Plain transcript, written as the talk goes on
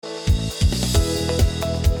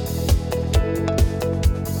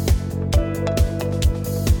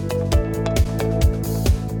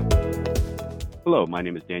Hello, my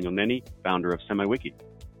name is Daniel Nenny, founder of SemiWiki,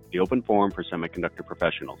 the open forum for semiconductor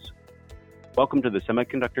professionals. Welcome to the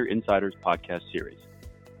Semiconductor Insiders podcast series.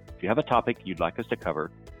 If you have a topic you'd like us to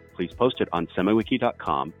cover, please post it on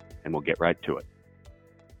semiwiki.com and we'll get right to it.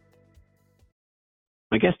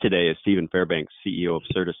 My guest today is Stephen Fairbanks, CEO of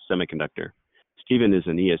Certus Semiconductor. Stephen is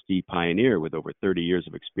an ESD pioneer with over 30 years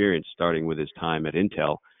of experience, starting with his time at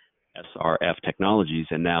Intel, SRF Technologies,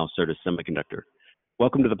 and now Certus Semiconductor.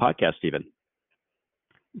 Welcome to the podcast, Stephen.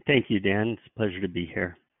 Thank you, Dan. It's a pleasure to be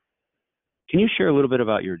here. Can you share a little bit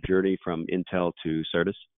about your journey from Intel to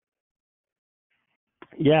Certus?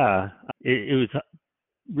 Yeah, it was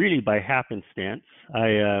really by happenstance.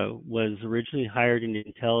 I was originally hired in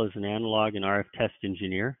Intel as an analog and RF test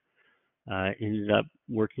engineer. Ended up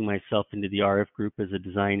working myself into the RF group as a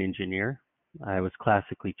design engineer. I was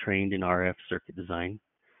classically trained in RF circuit design.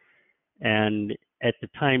 And at the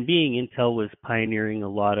time being, Intel was pioneering a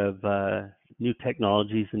lot of new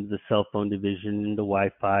technologies into the cell phone division, into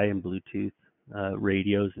Wi-Fi and Bluetooth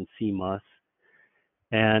radios and CMOS.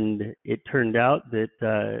 And it turned out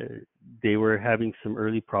that they were having some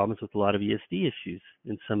early problems with a lot of ESD issues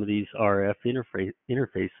in some of these RF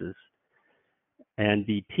interfaces. And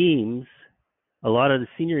the teams, a lot of the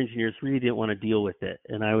senior engineers really didn't want to deal with it.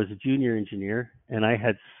 And I was a junior engineer, and I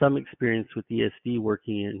had some experience with ESD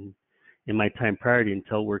working in my time prior to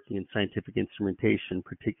Intel, working in scientific instrumentation,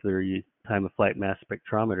 particularly time-of-flight mass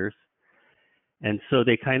spectrometers. And so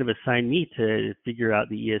they kind of assigned me to figure out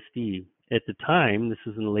the ESD. At the time, this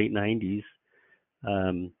was in the late 90s,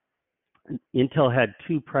 Intel had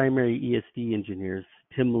two primary ESD engineers,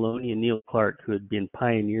 Tim Maloney and Neil Clark, who had been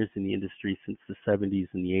pioneers in the industry since the 70s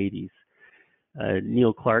and the 80s.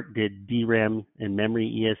 Neil Clark did DRAM and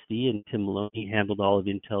memory ESD, and Tim Maloney handled all of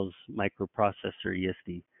Intel's microprocessor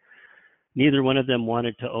ESD. Neither one of them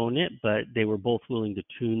wanted to own it, but they were both willing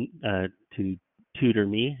to tutor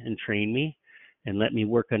me and train me and let me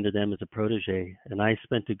work under them as a protege. And I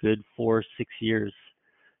spent a good 4-6 years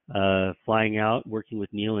flying out, working with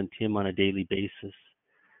Neil and Tim on a daily basis.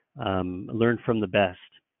 Learned from the best.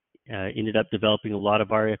 Ended up developing a lot of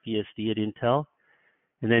RF ESD at Intel.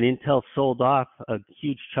 And then Intel sold off a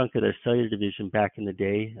huge chunk of their cellular division back in the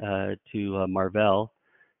day to Marvell,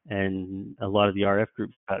 and a lot of the RF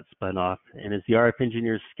groups got spun off. And as the RF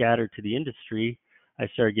engineers scattered to the industry, I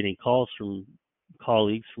started getting calls from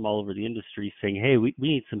colleagues from all over the industry saying, hey, we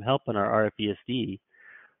need some help on our RF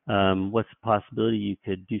ESD. What's the possibility you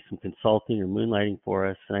could do some consulting or moonlighting for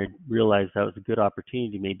us? And I realized that was a good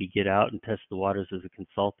opportunity to maybe get out and test the waters as a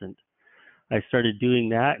consultant. I started doing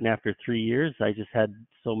that, and after 3 years, I just had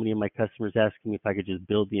so many of my customers asking me if I could just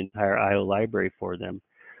build the entire I/O library for them.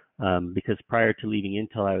 Because prior to leaving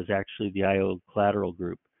Intel, I was actually the I/O collateral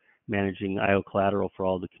group, managing I/O collateral for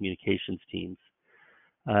all the communications teams.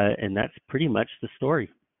 And that's pretty much the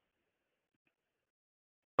story.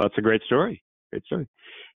 That's a great story. Great story.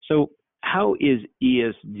 So how is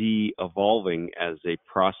ESD evolving as a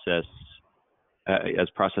process, as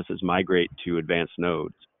processes migrate to advanced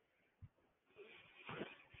nodes?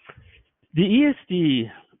 The ESD,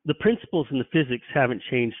 the principles and the physics haven't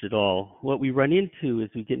changed at all. What we run into as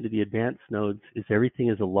we get into the advanced nodes is everything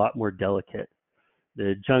is a lot more delicate.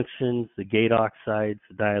 The junctions, the gate oxides,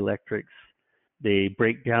 the dielectrics, they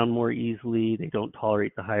break down more easily. They don't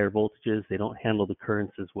tolerate the higher voltages. They don't handle the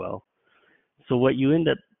currents as well. So what you end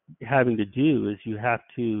up having to do is you have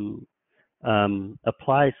to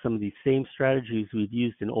apply some of these same strategies we've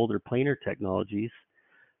used in older planar technologies,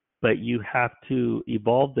 but you have to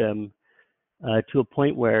evolve them to a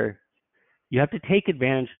point where you have to take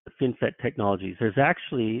advantage of the FinFET technologies. There's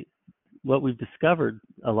actually, what we've discovered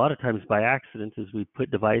a lot of times by accident is we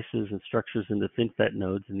put devices and structures in the FinFET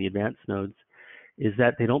nodes and the advanced nodes, is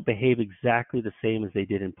that they don't behave exactly the same as they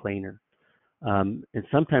did in planar. And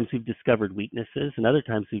sometimes we've discovered weaknesses, and other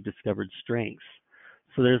times we've discovered strengths.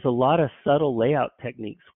 So there's a lot of subtle layout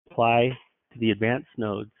techniques apply to the advanced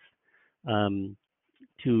nodes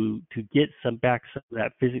to get some of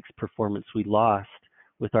that physics performance we lost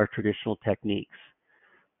with our traditional techniques.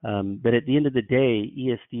 But at the end of the day,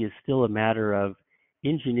 ESD is still a matter of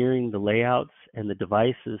engineering the layouts and the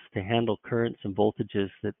devices to handle currents and voltages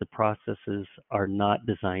that the processes are not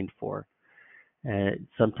designed for.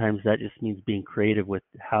 Sometimes that just means being creative with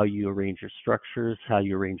how you arrange your structures, how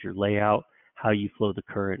you arrange your layout, how you flow the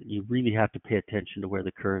current. You really have to pay attention to where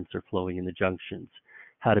the currents are flowing in the junctions,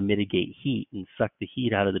 how to mitigate heat and suck the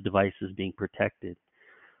heat out of the devices being protected,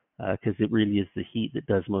 because it really is the heat that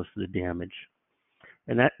does most of the damage.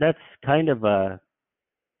 And that's kind of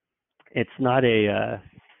it's not a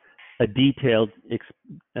detailed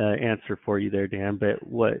answer for you there, Dan, but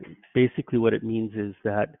what it means is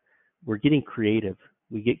that we're getting creative.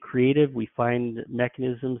 We get creative. We find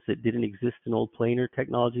mechanisms that didn't exist in old planar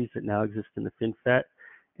technologies that now exist in the FinFET,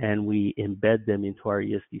 and we embed them into our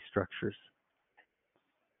ESD structures.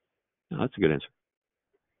 Oh, that's a good answer.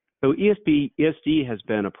 So ESD has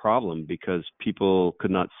been a problem because people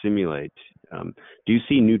could not simulate. Do you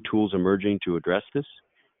see new tools emerging to address this?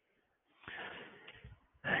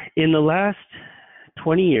 In the last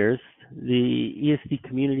 20 years, the ESD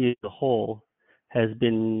community as a whole has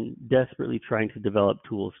been desperately trying to develop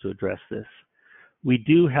tools to address this. We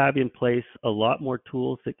do have in place a lot more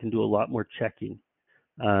tools that can do a lot more checking.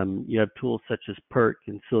 You have tools such as PERC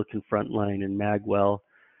and Silicon Frontline and Magwell,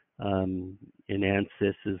 and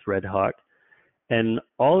ANSYS is Red Hawk. And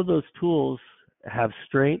all of those tools have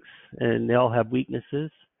strengths and they all have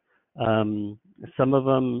weaknesses. Some of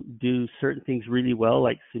them do certain things really well,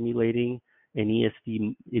 like simulating an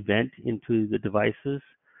ESD event into the devices.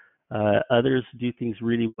 Others do things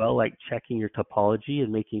really well, like checking your topology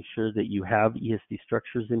and making sure that you have ESD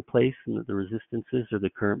structures in place and that the resistances or the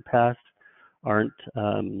current paths aren't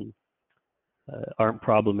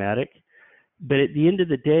problematic. But at the end of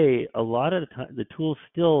the day, a lot of the time, the tools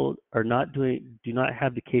still do not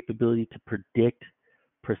have the capability to predict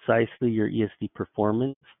precisely your ESD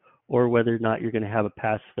performance or whether or not you're going to have a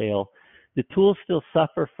pass-fail. The tools still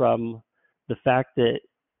suffer from the fact that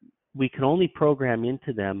we can only program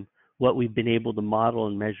into them what we've been able to model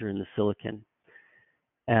and measure in the silicon.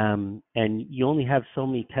 And you only have so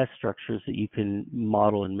many test structures that you can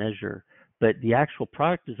model and measure, but the actual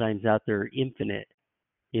product designs out there are infinite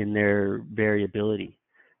in their variability.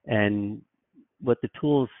 And what the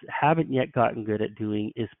tools haven't yet gotten good at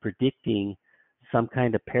doing is predicting some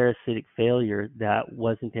kind of parasitic failure that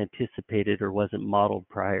wasn't anticipated or wasn't modeled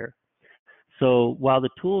prior. So while the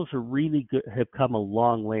tools are really good, have come a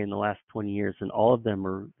long way in the last 20 years, and all of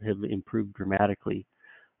them have improved dramatically,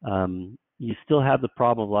 you still have the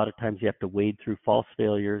problem. A lot of times you have to wade through false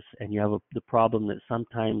failures, and you have the problem that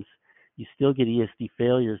sometimes you still get ESD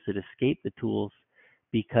failures that escape the tools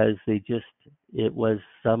because it was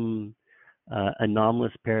some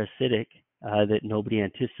anomalous parasitic that nobody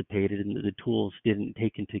anticipated and that the tools didn't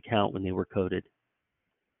take into account when they were coded.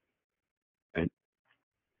 Right.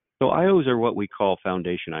 So IOs are what we call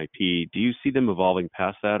foundation IP. Do you see them evolving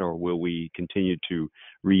past that, or will we continue to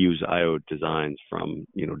reuse IO designs from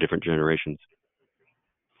different generations?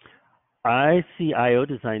 I see IO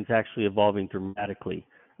designs actually evolving dramatically.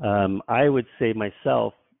 I would say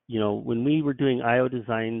myself, when we were doing IO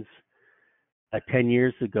designs 10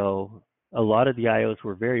 years ago, a lot of the IOs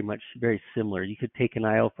were very similar. You could take an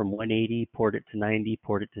IO from 180, port it to 90,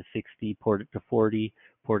 port it to 60, port it to 40,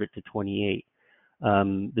 port it to 28.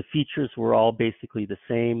 The features were all basically the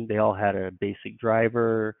same. They all had a basic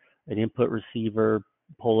driver, an input receiver,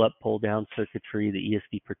 pull up, pull down circuitry, the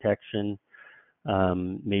ESD protection,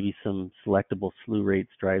 maybe some selectable slew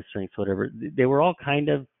rates, drive strengths, whatever. They were all kind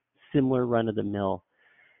of similar run of the mill.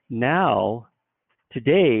 Now,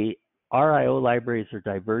 today, our IO libraries are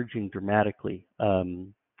diverging dramatically.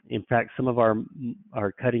 In fact, some of our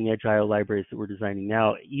cutting edge IO libraries that we're designing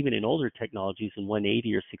now, even in older technologies in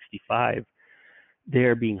 180 or 65,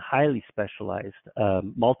 they're being highly specialized.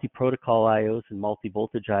 Multi-protocol IOs and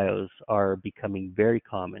multi-voltage IOs are becoming very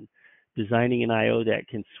common. Designing an IO that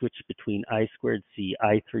can switch between I2C,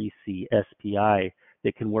 I3C, SPI,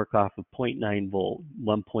 that can work off of 0.9 volt,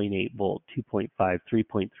 1.8 volt, 2.5,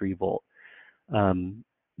 3.3 volt.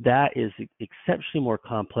 That is exceptionally more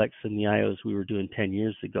complex than the IOs we were doing 10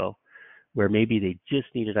 years ago, where maybe they just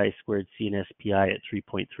needed I2C and SPI at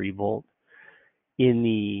 3.3 volt. In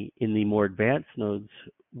the more advanced nodes,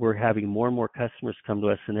 we're having more and more customers come to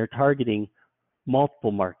us, and they're targeting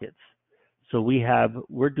multiple markets. So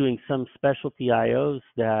we're doing some specialty IOs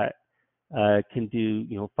that can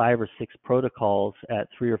do 5 or 6 protocols at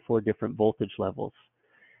 3 or 4 different voltage levels.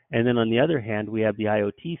 And then on the other hand, we have the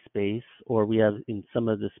IoT space, or we have in some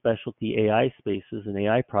of the specialty AI spaces and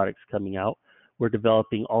AI products coming out, we're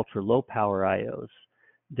developing ultra low power IOs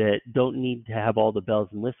that don't need to have all the bells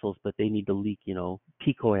and whistles, but they need to leak,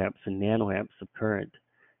 picoamps and nanoamps of current,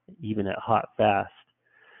 even at hot fast.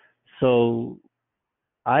 So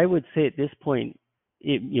I would say at this point,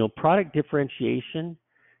 product differentiation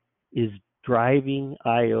is driving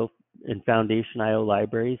IO and foundation IO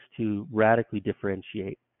libraries to radically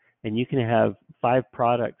differentiate. And you can have 5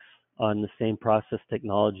 products on the same process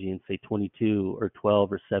technology in, say, 22 or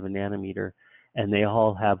 12 or 7 nanometer, and they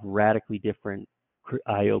all have radically different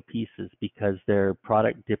IO pieces because their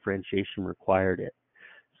product differentiation required it.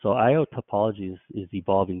 So IO topology is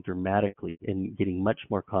evolving dramatically and getting much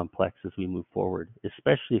more complex as we move forward,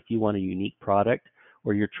 especially if you want a unique product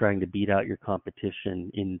or you're trying to beat out your competition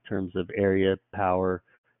in terms of area, power,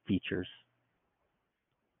 features.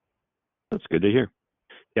 That's good to hear.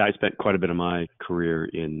 Yeah, I spent quite a bit of my career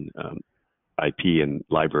in IP and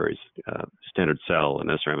libraries, standard cell and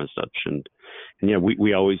SRAM and such. And yeah,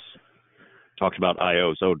 we always talked about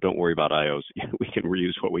IOs. Oh, don't worry about IOs. We can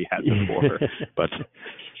reuse what we had before. But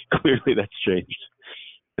clearly that's changed.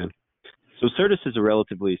 Yeah. So Certus is a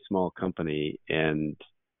relatively small company, and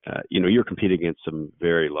you're competing against some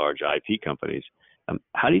very large IP companies.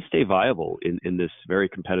 How do you stay viable in this very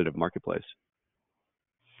competitive marketplace?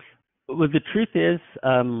 Well, the truth is,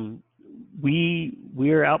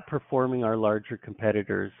 we are outperforming our larger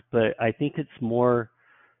competitors, but I think it's more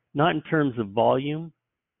not in terms of volume.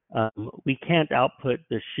 We can't output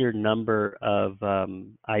the sheer number of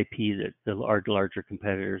IP that our larger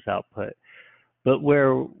competitors output, but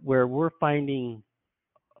where we're finding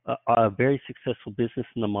a very successful business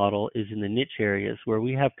in the model is in the niche areas where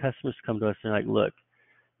we have customers come to us and like, look,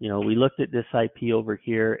 we looked at this IP over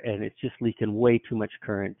here and it's just leaking way too much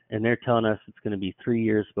current. And they're telling us it's going to be 3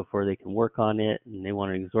 years before they can work on it, and they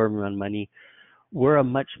want an exorbitant amount of money. We're a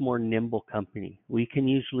much more nimble company. We can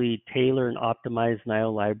usually tailor and optimize an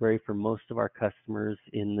IO library for most of our customers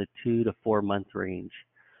in the 2 to 4 month range.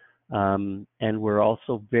 And we're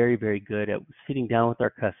also very, very good at sitting down with our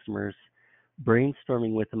customers,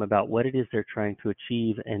 brainstorming with them about what it is they're trying to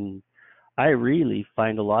achieve. And I really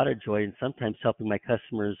find a lot of joy in sometimes helping my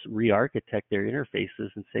customers re-architect their interfaces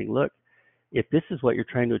and saying, look, if this is what you're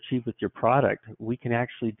trying to achieve with your product, we can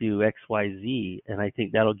actually do X, Y, Z, and I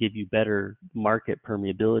think that'll give you better market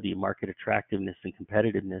permeability, market attractiveness, and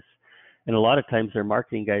competitiveness. And a lot of times their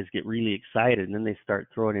marketing guys get really excited, and then they start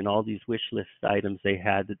throwing in all these wish list items they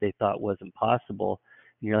had that they thought wasn't possible.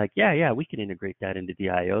 And you're like, yeah, we can integrate that into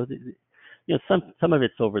DIO. Some of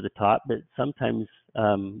it's over the top, but sometimes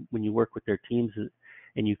when you work with their teams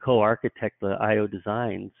and you co-architect the IO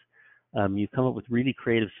designs, you come up with really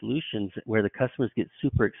creative solutions where the customers get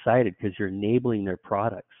super excited because you're enabling their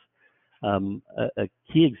products. A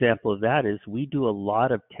key example of that is we do a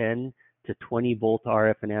lot of 10 to 20 volt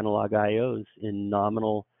RF and analog IOs in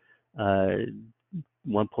nominal 1.8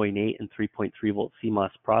 and 3.3 volt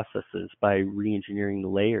CMOS processes by re-engineering the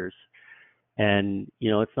layers. And,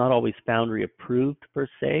 it's not always foundry approved per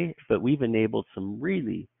se, but we've enabled some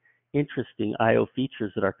really interesting IO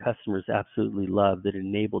features that our customers absolutely love that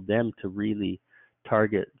enabled them to really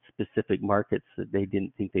target specific markets that they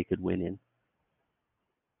didn't think they could win in.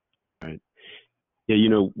 Right. Yeah,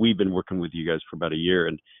 we've been working with you guys for about a year,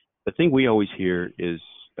 and the thing we always hear is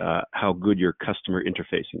how good your customer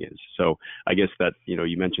interfacing is. So I guess that,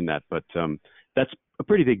 you mentioned that, but that's a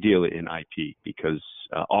pretty big deal in IP because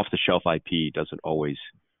off-the-shelf IP doesn't always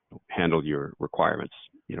handle your requirements,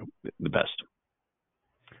 the best.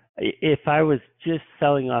 If I was just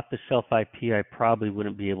selling off-the-shelf IP, I probably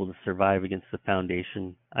wouldn't be able to survive against the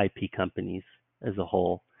foundation IP companies as a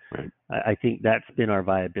whole. Right. I think that's been our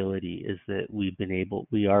viability, is that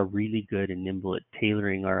we are really good and nimble at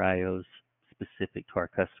tailoring our IOs specific to our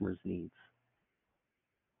customers' needs.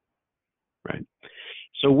 Right.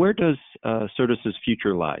 So where does Certus's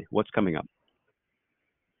future lie? What's coming up?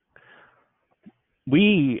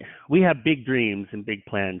 We have big dreams and big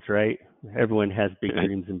plans, right? Everyone has big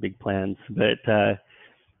dreams and big plans, but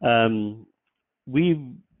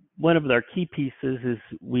one of our key pieces is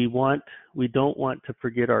we don't want to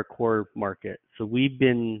forget our core market. So we've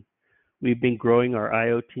been growing our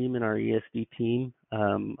IO team and our ESD team.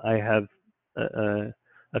 I have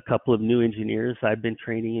a couple of new engineers I've been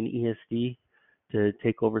training in ESD to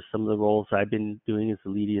take over some of the roles I've been doing as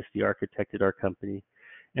the lead ESD architect at our company.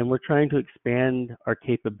 And we're trying to expand our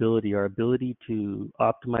capability, our ability to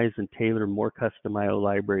optimize and tailor more custom IO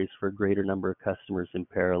libraries for a greater number of customers in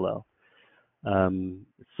parallel.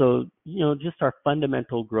 So, just our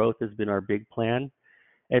fundamental growth has been our big plan.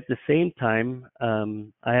 At the same time,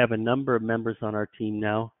 I have a number of members on our team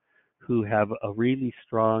now who have a really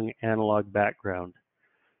strong analog background.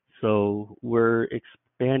 So we're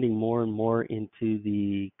expanding more and more into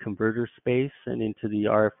the converter space and into the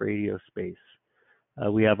RF radio space.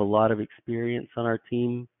 We have a lot of experience on our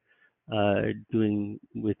team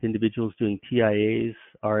with individuals doing TIAs,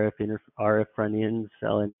 RF front ends,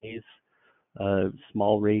 LNAs,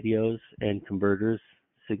 small radios and converters,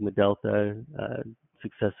 sigma delta,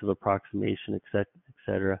 successive approximation, et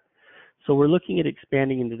cetera. So we're looking at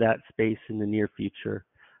expanding into that space in the near future.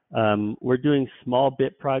 We're doing small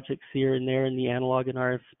bit projects here and there in the analog and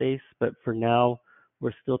RF space, but for now,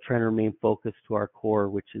 we're still trying to remain focused to our core,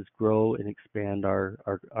 which is grow and expand our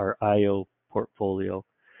IO portfolio,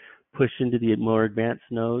 push into the more advanced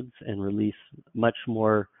nodes, and release much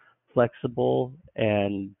more flexible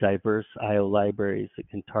and diverse I/O libraries that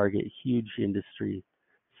can target huge industry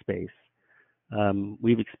space.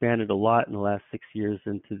 We've expanded a lot in the last 6 years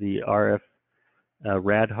into the RF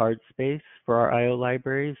rad-hard space for our I/O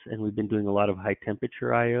libraries, and we've been doing a lot of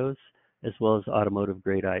high-temperature I/Os as well as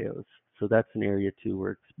automotive-grade I/Os. So that's an area too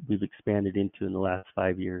where we've expanded into in the last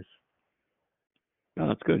 5 years. Oh,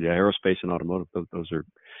 that's good. Yeah, aerospace and automotive, those are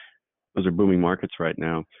booming markets right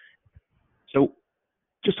now. So,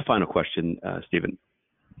 just a final question, Stephen.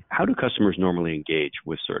 How do customers normally engage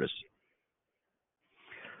with Certus?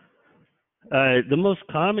 The most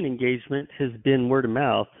common engagement has been word of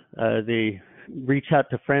mouth. They reach out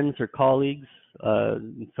to friends or colleagues.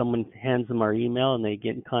 Someone hands them our email and they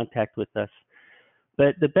get in contact with us.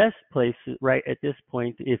 But the best place right at this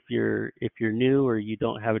point, if you're new or you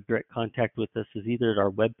don't have a direct contact with us, is either at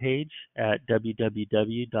our webpage at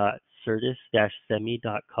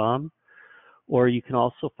www.certus-semi.com, or you can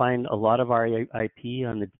also find a lot of our IP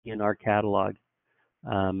on the DNR catalog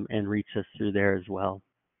and reach us through there as well.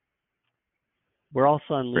 We're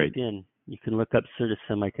also on LinkedIn. Great. You can look up Certus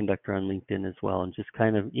Semiconductor on LinkedIn as well, and just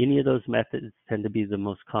kind of any of those methods tend to be the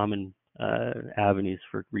most common avenues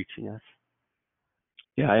for reaching us.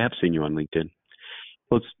 Yeah, I have seen you on LinkedIn.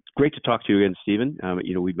 Well, it's great to talk to you again, Stephen.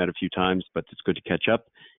 We've met a few times, but it's good to catch up.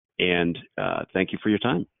 And thank you for your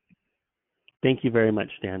time. Thank you very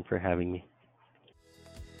much, Dan, for having me.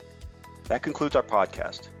 That concludes our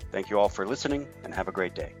podcast. Thank you all for listening, and have a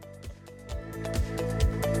great day.